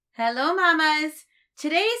Hello, mamas.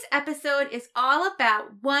 Today's episode is all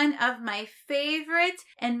about one of my favorite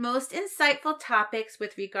and most insightful topics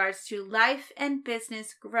with regards to life and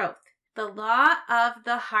business growth, the law of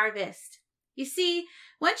the harvest. You see,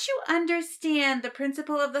 once you understand the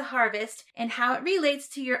principle of the harvest and how it relates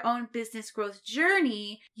to your own business growth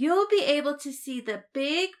journey, you'll be able to see the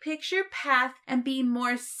big picture path and be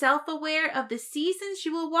more self-aware of the seasons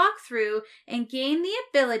you will walk through and gain the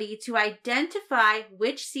ability to identify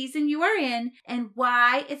which season you are in and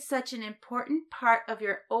why it's such an important part of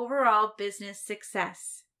your overall business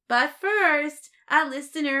success. But first, a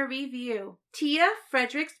listener review. Tia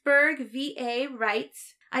Fredericksburg, VA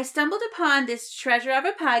writes, I stumbled upon this treasure of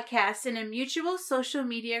a podcast in a mutual social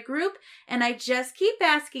media group, and I just keep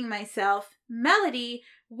asking myself, Melody,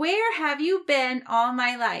 where have you been all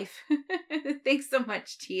my life? Thanks so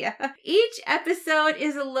much, Tia. Each episode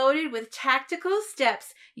is loaded with tactical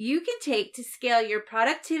steps you can take to scale your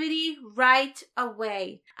productivity right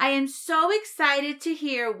away. I am so excited to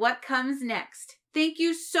hear what comes next. Thank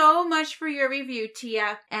you so much for your review,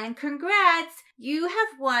 Tia, and congrats! You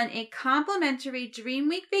have won a complimentary Dream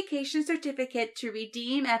Week vacation certificate to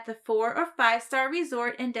redeem at the 4 or 5-star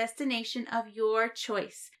resort and destination of your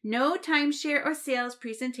choice. No timeshare or sales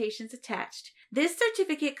presentations attached. This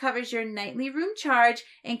certificate covers your nightly room charge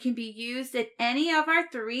and can be used at any of our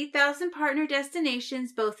 3,000 partner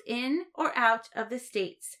destinations, both in or out of the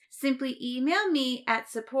States. Simply email me at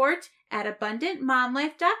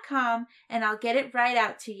support@abundantmomlife.com and I'll get it right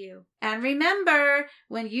out to you. And remember,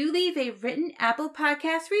 when you leave a written Apple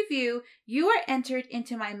Podcast review, you are entered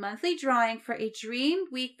into my monthly drawing for a Dream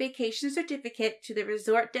Week vacation certificate to the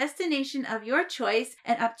resort destination of your choice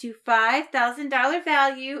and up to $5,000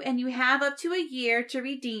 value, and you have up to a year to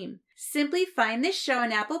redeem. Simply find this show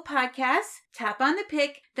on Apple Podcasts, tap on the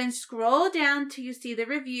pic, then scroll down till you see the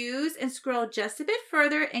reviews and scroll just a bit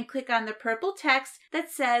further and click on the purple text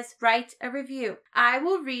that says Write a Review. I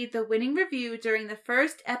will read the winning review during the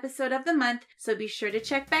first episode of the month, so be sure to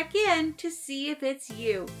check back in to see if it's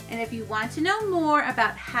you. And if you want to know more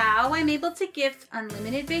about how I'm able to gift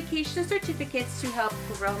unlimited vacation certificates to help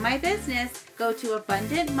grow my business, go to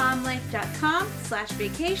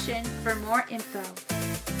abundantmomlife.com/vacation for more info.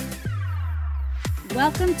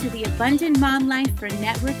 Welcome to the Abundant Mom Life for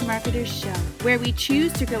Network Marketers show, where we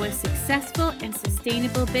choose to grow a successful and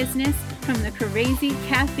sustainable business from the crazy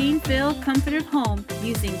caffeine-filled comfort of home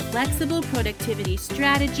using flexible productivity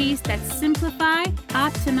strategies that simplify,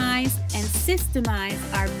 optimize, and systemize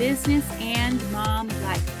our business and mom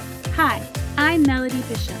life. Hi, I'm Melody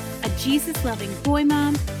Bishop, a Jesus-loving boy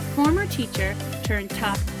mom, former teacher, turned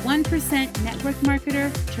top 1% network marketer,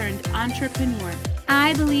 turned entrepreneur.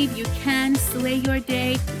 I believe you can slay your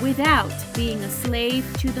day without being a slave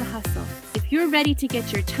to the hustle. If you're ready to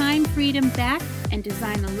get your time freedom back and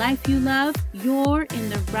design the life you love, you're in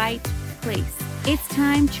the right place. It's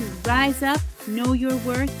time to rise up, know your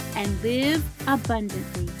worth, and live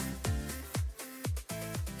abundantly.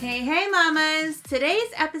 Hey mamas!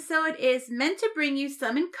 Today's episode is meant to bring you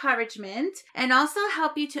some encouragement and also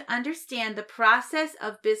help you to understand the process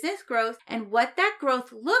of business growth and what that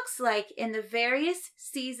growth looks like in the various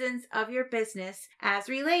seasons of your business as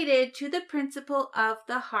related to the principle of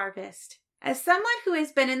the harvest. As someone who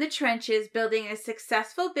has been in the trenches building a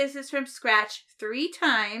successful business from scratch 3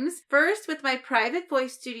 times, first with my private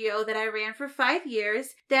voice studio that I ran for 5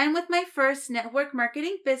 years, then with my first network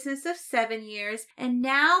marketing business of 7 years, and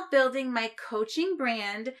now building my coaching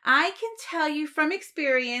brand, I can tell you from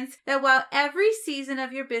experience that while every season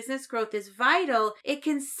of your business growth is vital, it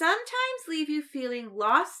can sometimes leave you feeling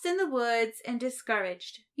lost in the woods and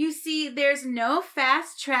discouraged. You see, there's no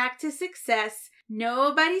fast track to success.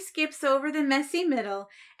 Nobody skips over the messy middle,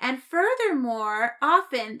 and furthermore,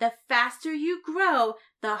 often the faster you grow,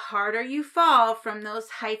 the harder you fall from those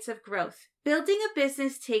heights of growth. Building a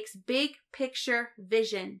business takes big picture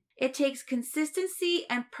vision. It takes consistency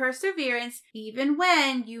and perseverance even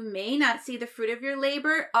when you may not see the fruit of your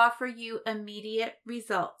labor offer you immediate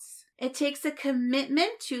results. It takes a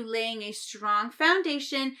commitment to laying a strong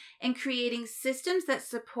foundation and creating systems that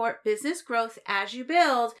support business growth as you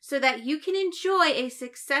build so that you can enjoy a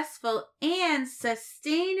successful and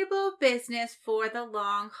sustainable business for the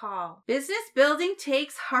long haul. Business building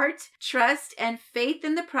takes heart, trust, and faith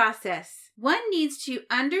in the process. One needs to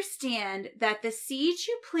understand that the seeds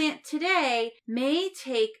you plant today may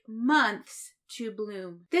take months to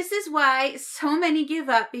bloom. This is why so many give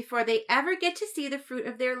up before they ever get to see the fruit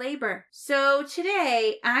of their labor. So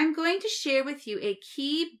today, I'm going to share with you a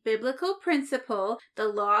key biblical principle, the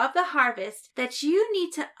law of the harvest, that you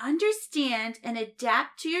need to understand and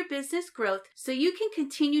adapt to your business growth so you can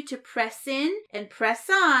continue to press in and press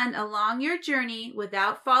on along your journey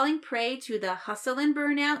without falling prey to the hustle and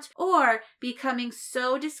burnout or becoming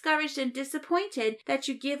so discouraged and disappointed that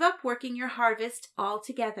you give up working your harvest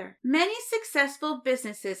altogether. Many successful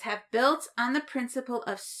businesses have built on the principle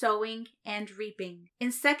of sowing and reaping.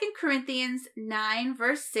 In 2 Corinthians 9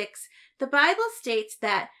 verse 6, the Bible states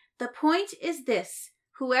that the point is this: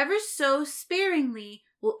 whoever sows sparingly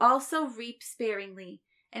will also reap sparingly,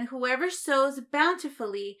 and whoever sows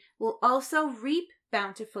bountifully will also reap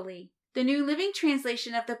bountifully. The New Living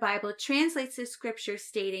Translation of the Bible translates this scripture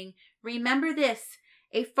stating, "Remember this,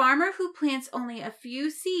 a farmer who plants only a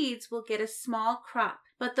few seeds will get a small crop,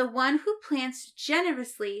 but the one who plants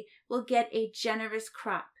generously will get a generous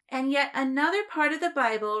crop." And yet another part of the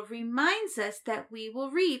Bible reminds us that we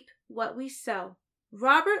will reap what we sow.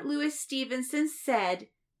 Robert Louis Stevenson said,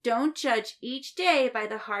 "Don't judge each day by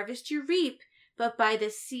the harvest you reap, but by the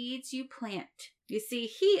seeds you plant." You see,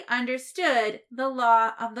 he understood the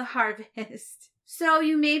law of the harvest. So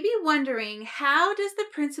you may be wondering, how does the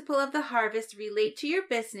principle of the harvest relate to your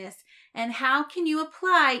business, and how can you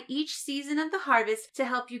apply each season of the harvest to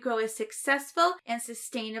help you grow a successful and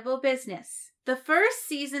sustainable business? The first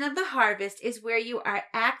season of the harvest is where you are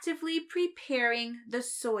actively preparing the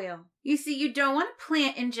soil. You see, you don't want to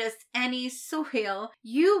plant in just any soil.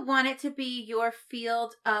 You want it to be your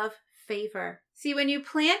field of favor. See, when you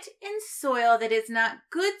plant in soil that is not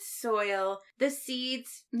good soil, the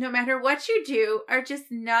seeds, no matter what you do, are just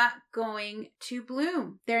not going to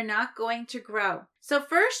bloom. They're not going to grow. So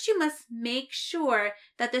first you must make sure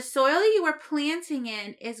that the soil that you are planting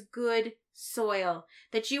in is good soil,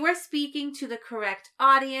 that you are speaking to the correct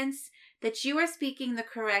audience, that you are speaking the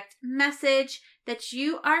correct message, that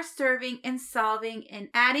you are serving and solving and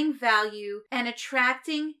adding value and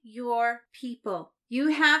attracting your people. You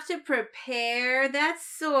have to prepare that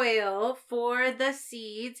soil for the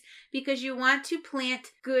seeds because you want to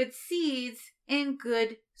plant good seeds in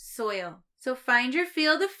good soil. So find your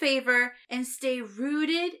field of favor and stay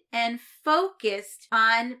rooted and focused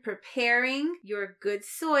on preparing your good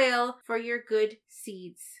soil for your good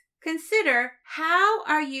seeds. Consider, how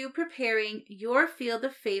are you preparing your field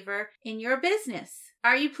of favor in your business?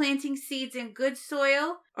 Are you planting seeds in good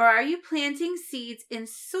soil, or are you planting seeds in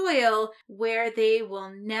soil where they will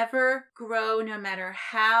never grow no matter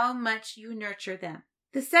how much you nurture them?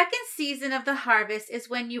 The second season of the harvest is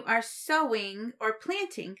when you are sowing or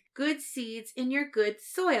planting good seeds in your good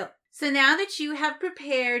soil. So now that you have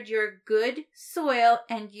prepared your good soil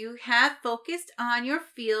and you have focused on your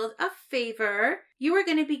field of favor, you are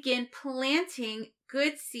going to begin planting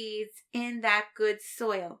good seeds in that good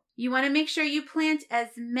soil. You want to make sure you plant as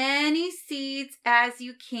many seeds as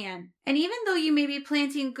you can. And even though you may be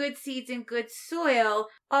planting good seeds in good soil,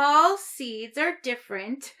 all seeds are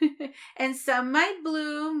different and some might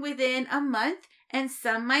bloom within a month and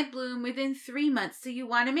some might bloom within 3 months. So you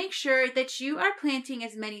want to make sure that you are planting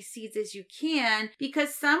as many seeds as you can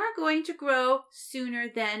because some are going to grow sooner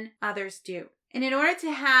than others do. And in order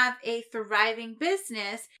to have a thriving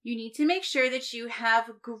business, you need to make sure that you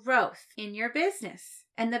have growth in your business.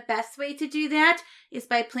 And the best way to do that is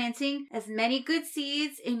by planting as many good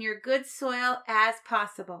seeds in your good soil as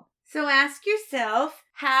possible. So ask yourself,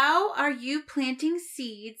 how are you planting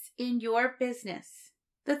seeds in your business?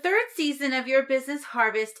 The third season of your business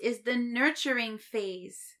harvest is the nurturing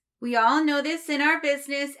phase. We all know this in our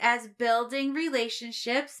business as building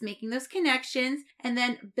relationships, making those connections, and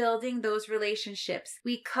then building those relationships.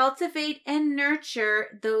 We cultivate and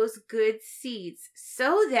nurture those good seeds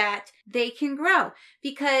so that they can grow,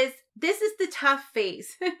 because this is the tough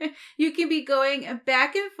phase. You can be going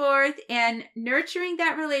back and forth and nurturing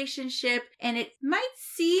that relationship, and it might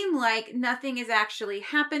seem like nothing is actually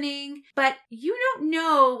happening, but you don't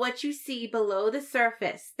know what you see below the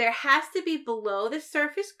surface. There has to be below the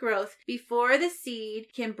surface growth before the seed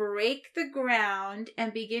can break the ground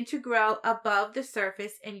and begin to grow above the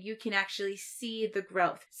surface, and you can actually see the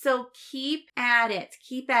growth. So keep at it.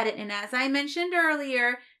 And as I mentioned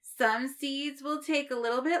earlier, some seeds will take a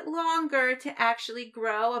little bit longer to actually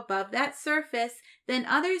grow above that surface than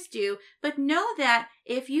others do. But know that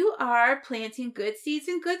if you are planting good seeds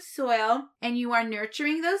in good soil and you are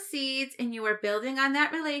nurturing those seeds and you are building on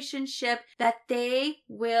that relationship, that they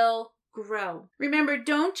will grow. Remember,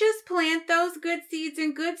 don't just plant those good seeds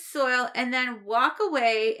in good soil and then walk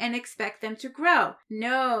away and expect them to grow.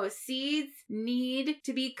 No, seeds need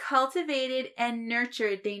to be cultivated and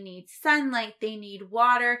nurtured. They need sunlight, they need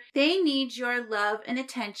water, they need your love and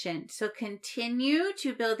attention. So continue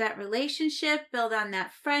to build that relationship, build on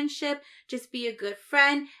that friendship, just be a good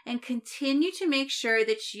friend, and continue to make sure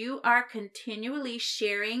that you are continually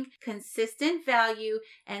sharing consistent value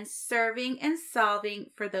and serving and solving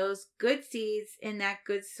for those good seeds in that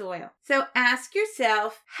good soil. So ask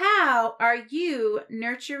yourself, how are you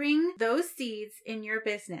nurturing those seeds in your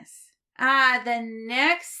business? The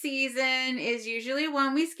next season is usually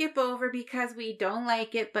one we skip over because we don't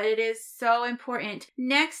like it, but it is so important.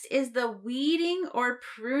 Next is the weeding or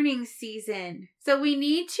pruning season. So we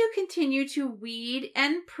need to continue to weed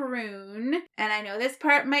and prune. And I know this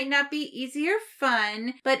part might not be easy or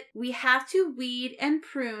fun, but we have to weed and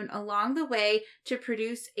prune along the way to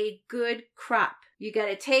produce a good crop. You got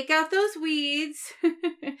to take out those weeds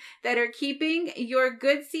that are keeping your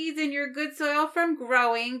good seeds in your good soil from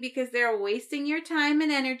growing because they're wasting your time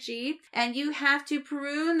and energy. And you have to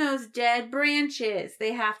prune those dead branches.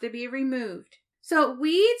 They have to be removed. So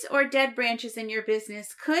weeds or dead branches in your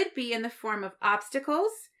business could be in the form of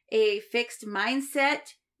obstacles, a fixed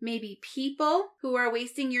mindset, maybe people who are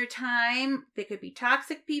wasting your time. They could be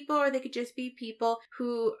toxic people, or they could just be people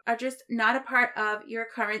who are just not a part of your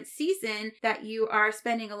current season that you are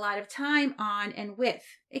spending a lot of time on and with.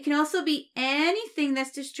 It can also be anything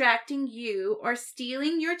that's distracting you or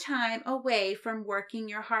stealing your time away from working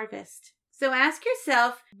your harvest. So ask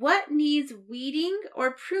yourself, what needs weeding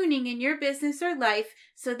or pruning in your business or life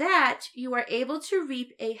so that you are able to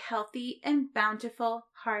reap a healthy and bountiful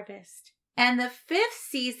harvest? And the fifth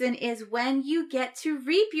season is when you get to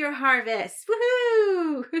reap your harvest.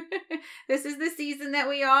 Woohoo! This is the season that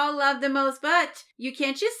we all love the most, but you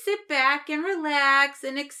can't just sit back and relax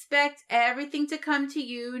and expect everything to come to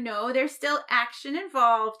you. No, there's still action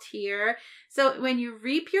involved here. So when you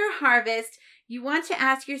reap your harvest, you want to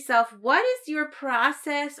ask yourself, what is your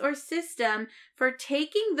process or system for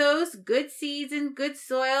taking those good seeds in good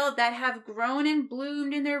soil that have grown and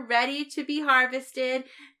bloomed and they're ready to be harvested?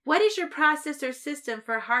 What is your process or system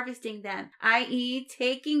for harvesting them, i.e.,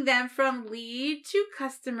 taking them from lead to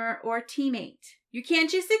customer or teammate? You can't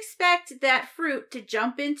just expect that fruit to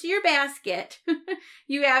jump into your basket.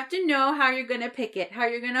 You have to know how you're going to pick it, how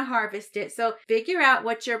you're going to harvest it. So figure out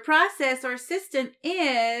what your process or system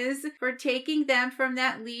is for taking them from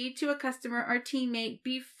that lead to a customer or teammate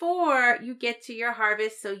before you get to your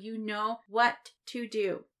harvest so you know what to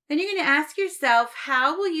do. Then you're going to ask yourself,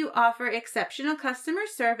 how will you offer exceptional customer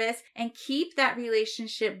service and keep that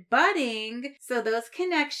relationship budding so those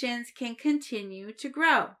connections can continue to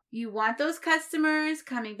grow? You want those customers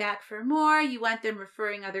coming back for more. You want them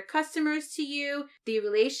referring other customers to you. The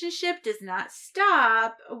relationship does not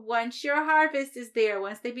stop once your harvest is there,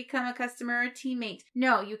 once they become a customer or teammate.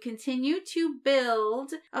 No, you continue to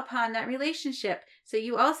build upon that relationship. So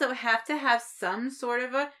you also have to have some sort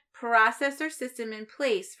of a process or system in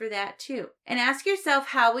place for that too. And ask yourself,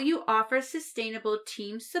 how will you offer sustainable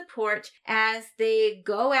team support as they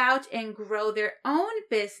go out and grow their own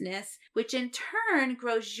business, which in turn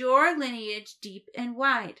grows your lineage deep and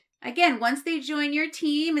wide? Again, once they join your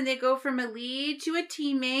team and they go from a lead to a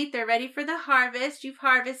teammate, they're ready for the harvest. You've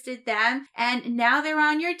harvested them and now they're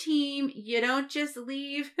on your team. You don't just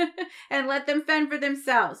leave and let them fend for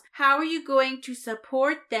themselves. How are you going to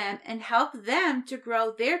support them and help them to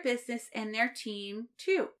grow their business and their team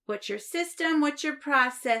too? What's your system? What's your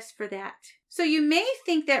process for that? So you may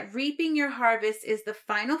think that reaping your harvest is the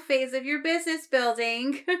final phase of your business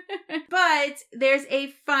building, but there's a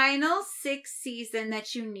final 6th season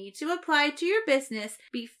that you need to apply to your business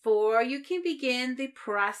before you can begin the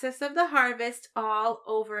process of the harvest all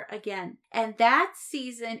over again. And that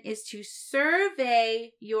season is to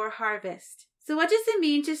survey your harvest. So what does it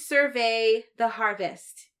mean to survey the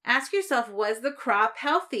harvest? Ask yourself, was the crop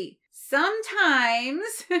healthy?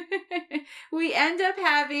 Sometimes we end up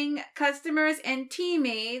having customers and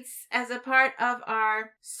teammates as a part of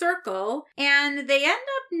our circle, and they end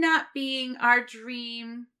up not being our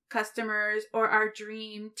dream customers or our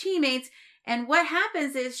dream teammates. And what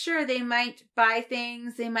happens is, sure, they might buy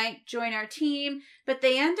things, they might join our team, but but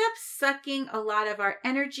they end up sucking a lot of our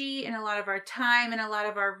energy and a lot of our time and a lot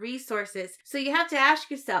of our resources. So you have to ask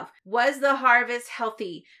yourself, was the harvest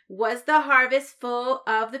healthy? Was the harvest full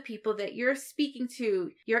of the people that you're speaking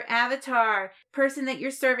to, your avatar, person that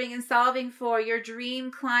you're serving and solving for, your dream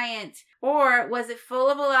client? Or was it full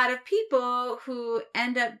of a lot of people who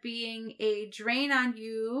end up being a drain on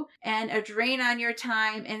you and a drain on your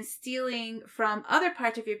time and stealing from other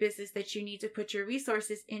parts of your business that you need to put your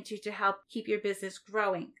resources into to help keep your business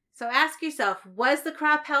growing? So ask yourself, was the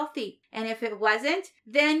crop healthy? And if it wasn't,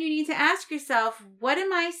 then you need to ask yourself, what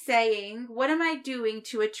am I saying? What am I doing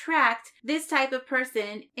to attract this type of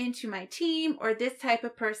person into my team or this type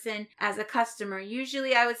of person as a customer?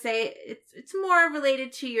 Usually I would say it's more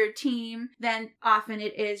related to your team than often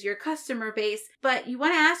it is your customer base. But you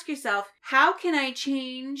want to ask yourself, how can I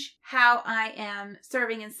change how I am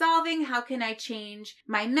serving and solving? How can I change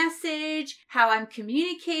my message? How I'm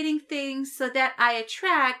communicating things so that I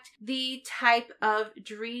attract the type of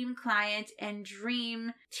dream client and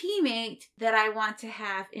dream teammate that I want to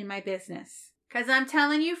have in my business? Because I'm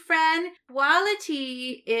telling you, friend,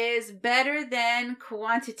 quality is better than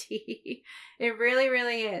quantity. It really,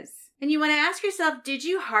 really is. And you want to ask yourself, did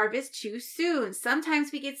you harvest too soon?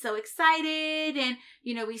 Sometimes we get so excited and,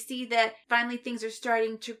 we see that finally things are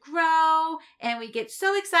starting to grow and we get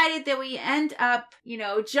so excited that we end up,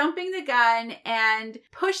 jumping the gun and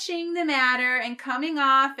pushing the matter and coming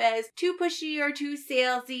off as too pushy or too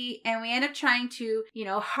salesy. And we end up trying to,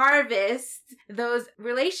 harvest those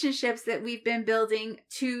relationships that we've been building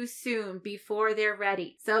too soon before they're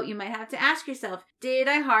ready. So you might have to ask yourself, did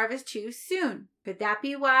I harvest too soon? Could that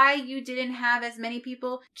be why you didn't have as many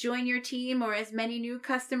people join your team or as many new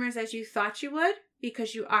customers as you thought you would?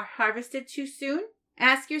 Because you are harvested too soon?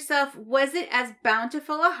 Ask yourself, was it as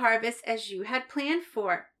bountiful a harvest as you had planned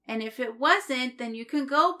for? And if it wasn't, then you can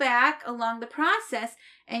go back along the process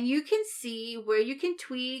and you can see where you can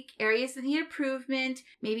tweak, areas that need improvement,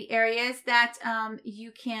 maybe areas that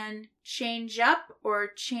you can change up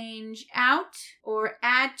or change out or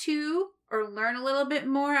add to, or learn a little bit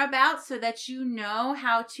more about so that you know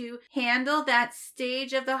how to handle that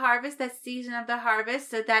stage of the harvest, that season of the harvest,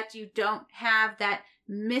 so that you don't have that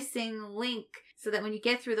missing link, so that when you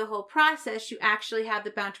get through the whole process, you actually have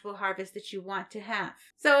the bountiful harvest that you want to have.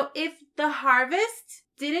 So if the harvest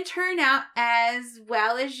didn't turn out as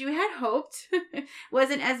well as you had hoped,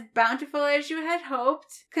 wasn't as bountiful as you had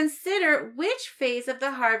hoped, consider which phase of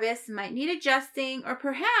the harvest might need adjusting or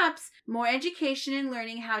perhaps more education in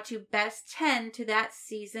learning how to best tend to that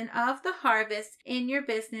season of the harvest in your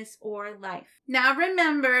business or life. Now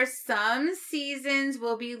remember, some seasons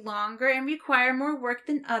will be longer and require more work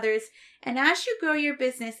than others, and as you grow your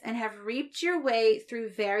business and have reaped your way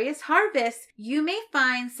through various harvests, you may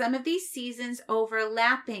find some of these seasons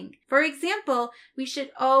overlapping. For example, we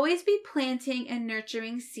should always be planting and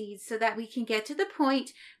nurturing seeds so that we can get to the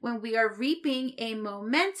point when we are reaping a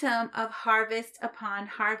momentum of harvest upon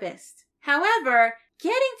harvest. However,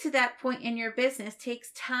 getting to that point in your business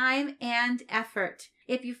takes time and effort.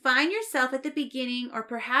 If you find yourself at the beginning or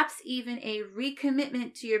perhaps even a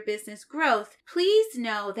recommitment to your business growth, please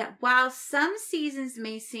know that while some seasons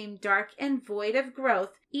may seem dark and void of growth,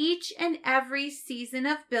 each and every season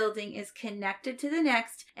of building is connected to the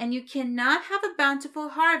next, and you cannot have a bountiful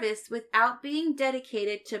harvest without being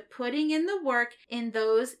dedicated to putting in the work in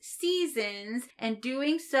those seasons and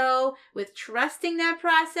doing so with trusting that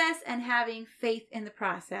process and having faith in the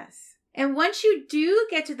process. And once you do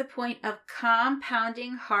get to the point of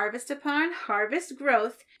compounding harvest upon harvest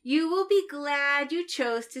growth, you will be glad you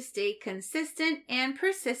chose to stay consistent and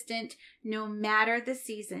persistent no matter the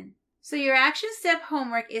season. So your action step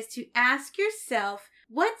homework is to ask yourself,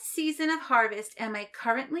 what season of harvest am I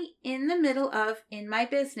currently in the middle of in my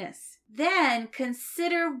business? Then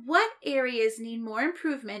consider what areas need more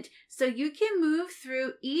improvement so you can move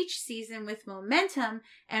through each season with momentum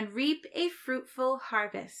and reap a fruitful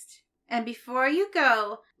harvest. And before you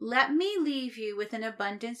go, let me leave you with an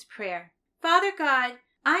abundance prayer. Father God,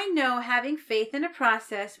 I know having faith in a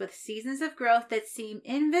process with seasons of growth that seem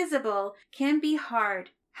invisible can be hard.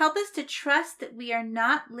 Help us to trust that we are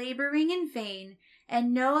not laboring in vain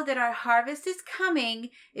and know that our harvest is coming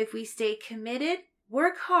if we stay committed,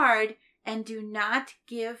 work hard, and do not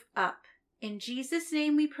give up. In Jesus'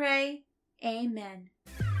 name we pray. Amen.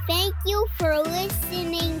 Thank you for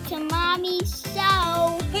listening to Mommy's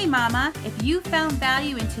show. Hey Mama, if you found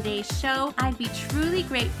value in today's show, I'd be truly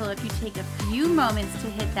grateful if you take a few moments to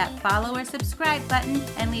hit that follow or subscribe button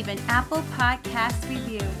and leave an Apple Podcast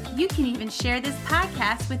review. You can even share this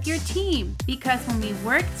podcast with your team, because when we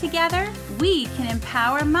work together, we can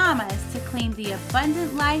empower mamas to claim the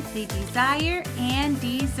abundant life they desire and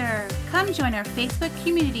deserve. Come join our Facebook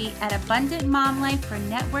community at Abundant Mom Life for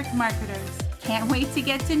Network Marketers. Can't wait to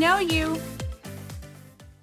get to know you.